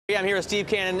Yeah, I'm here with Steve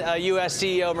Cannon, U.S.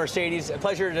 CEO of Mercedes. A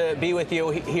pleasure to be with you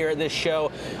here at this show.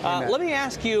 Let me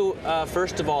ask you,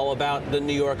 first of all, about the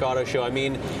New York Auto Show. I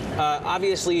mean,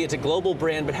 obviously it's a global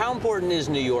brand, but how important is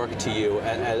New York to you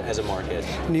as a market?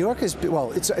 New York is,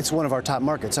 well, it's one of our top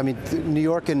markets. I mean, New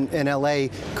York and L.A.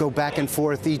 go back and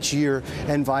forth each year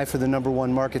and vie for the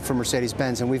 #1 market for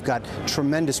Mercedes-Benz, and we've got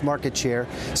tremendous market share.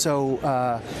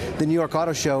 So the New York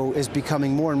Auto Show is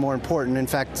becoming more and more important. In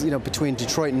fact, you know, between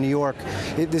Detroit and New York,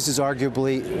 this is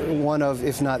arguably one of,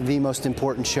 if not the most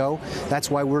important show. That's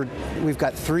why we've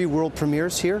got 3 world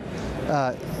premieres here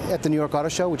at the New York Auto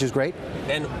Show, which is great.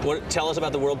 And tell us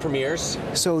about the world premieres.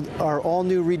 So our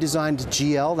all-new redesigned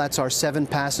GL, that's our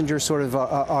 7-passenger, sort of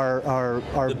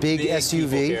our big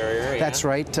SUV. Carrier, yeah. That's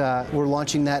right. We're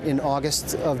launching that in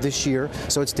August of this year,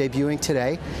 so it's debuting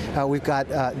today. We've got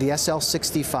the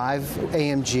SL65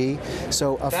 AMG,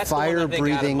 so a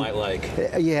fire-breathing. Might like.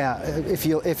 Yeah, if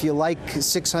you like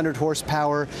 600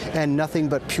 horsepower and nothing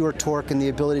but pure torque and the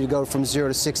ability to go from 0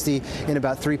 to 60 in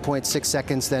about 3.6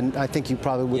 seconds, then I think you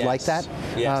probably would like that.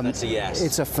 Yes, that's a yes.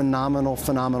 It's a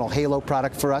phenomenal halo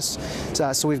product for us.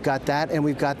 So we've got that, and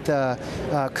we've got the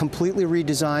completely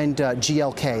redesigned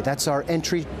GLK. That's our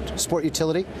entry sport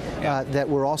utility that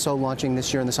we're also launching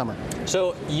this year in the summer.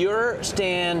 So your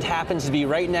stand happens to be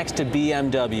right next to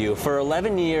BMW. For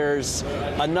 11 years,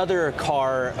 another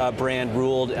car brand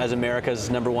ruled as America's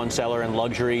 #1 seller in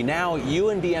luxury. Now you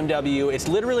and BMW, it's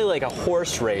literally like a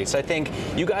horse race. I think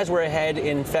you guys were ahead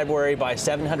in February by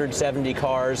 770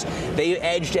 cars. They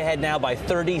edged ahead now by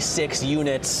 36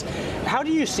 units. How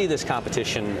do you see this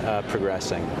competition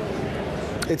progressing?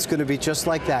 It's going to be just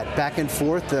like that, back and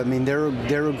forth. I mean, they're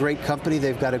a great company.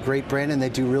 They've got a great brand, and they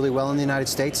do really well in the United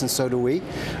States, and so do we.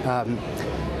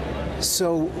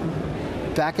 So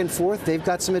back and forth, they've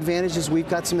got some advantages, we've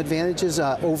got some advantages.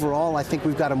 Overall, I think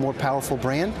we've got a more powerful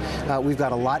brand. We've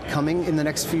got a lot coming in the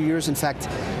next few years. In fact,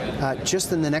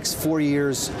 just in the next 4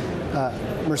 years,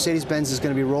 Mercedes-Benz is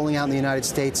going to be rolling out in the United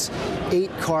States 8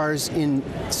 cars in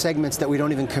segments that we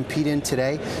don't even compete in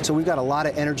today. So we've got a lot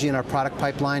of energy in our product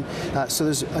pipeline. So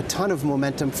there's a ton of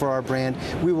momentum for our brand.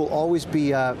 We will always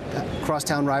be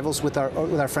crosstown rivals with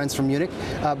our friends from Munich,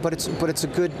 but it's a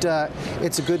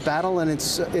good battle, and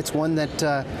it's one that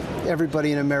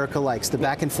everybody in America likes. The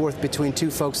back and forth between 2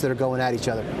 folks that are going at each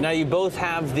other. Now you both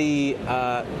have the,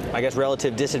 I guess,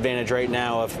 relative disadvantage right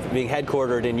now of being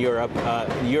headquartered in Europe.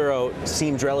 Euro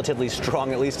seems relatively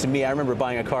strong, at least to me. I remember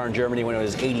buying a car in Germany when it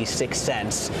was 86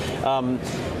 cents.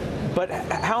 But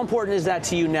how important is that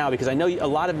to you now? Because I know a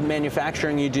lot of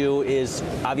manufacturing you do is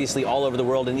obviously all over the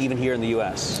world and even here in the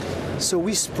U.S. So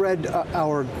we spread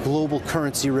our global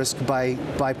currency risk by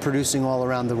producing all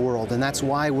around the world, and that's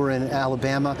why we're in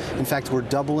Alabama. In fact, we're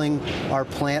doubling our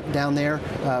plant down there.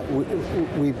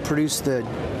 We produce the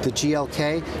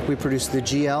GLK, we produce the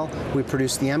GL, we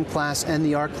produce the M-Class and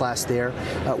the R-Class there.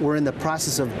 We're in the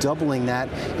process of doubling that,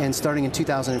 and starting in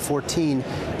 2014,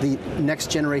 the next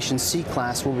generation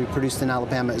C-Class will be produced in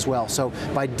Alabama as well. So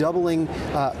by doubling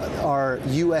our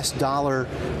US dollar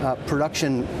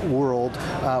production world,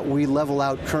 we level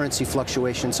out currency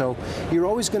fluctuation. So you're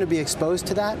always going to be exposed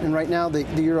to that, and right now the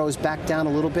euro is back down a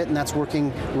little bit, and that's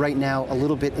working right now a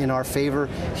little bit in our favor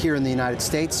here in the United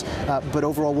States, but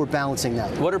overall we're balancing that.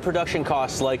 What are production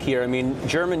costs like here? I mean,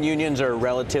 German unions are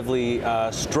relatively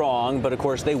strong, but of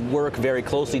course they work very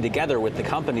closely together with the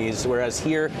companies, whereas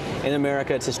here in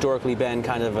America it's historically been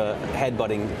kind of a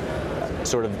headbutting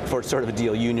sort of a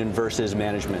deal, union versus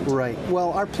management. Right.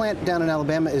 Well, our plant down in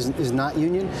Alabama is not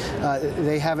union.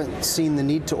 They haven't seen the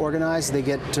need to organize. They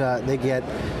get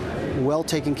well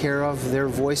taken care of. Their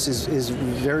voice is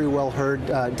very well heard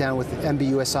down with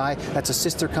MBUSI. That's a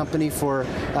sister company for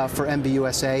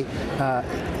MBUSA.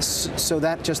 So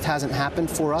that just hasn't happened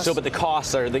for us. So, but the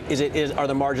costs are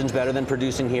the margins better than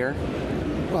producing here?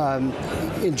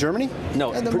 In Germany?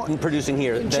 No, producing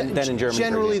here than in Germany.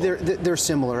 Generally, they're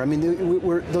similar. I mean,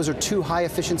 those are 2 high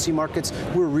efficiency markets.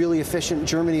 We're really efficient.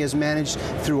 Germany has managed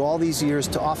through all these years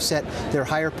to offset their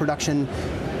higher production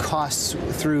costs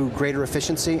through greater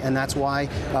efficiency, and that's why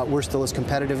we're still as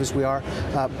competitive as we are.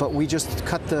 But we just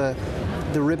cut the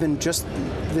ribbon just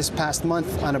this past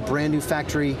month on a brand new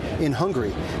factory in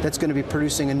Hungary that's going to be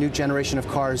producing a new generation of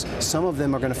cars. Some of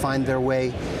them are going to find their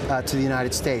way to the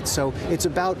United States. So it's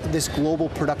about this global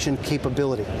production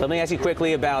capability. Let me ask you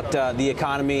quickly about the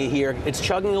economy here. It's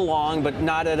chugging along, but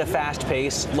not at a fast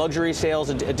pace. Luxury sales,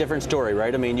 a different story,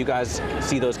 right? I mean, you guys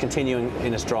see those continuing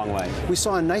in a strong way. We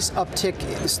saw a nice uptick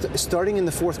starting in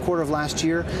the 4th quarter of last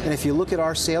year, and if you look at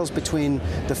our sales between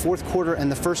the 4th quarter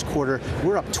and the 1st quarter,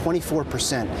 we're up 24%.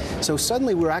 So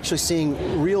suddenly we're actually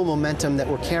seeing real momentum that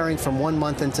we're carrying from one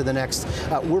month into the next.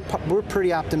 We're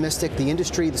pretty optimistic. The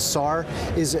industry, the SAR,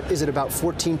 is at about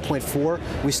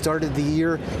 14.4. We started the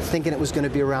year thinking it was going to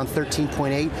be around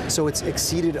 13.8, so it's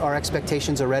exceeded our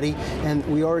expectations already, and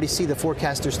we already see the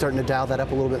forecasters starting to dial that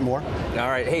up a little bit more. All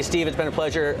right. Hey, Steve, it's been a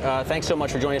pleasure. Thanks so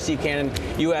much for joining us. Steve Cannon,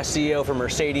 U.S. CEO for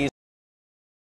Mercedes.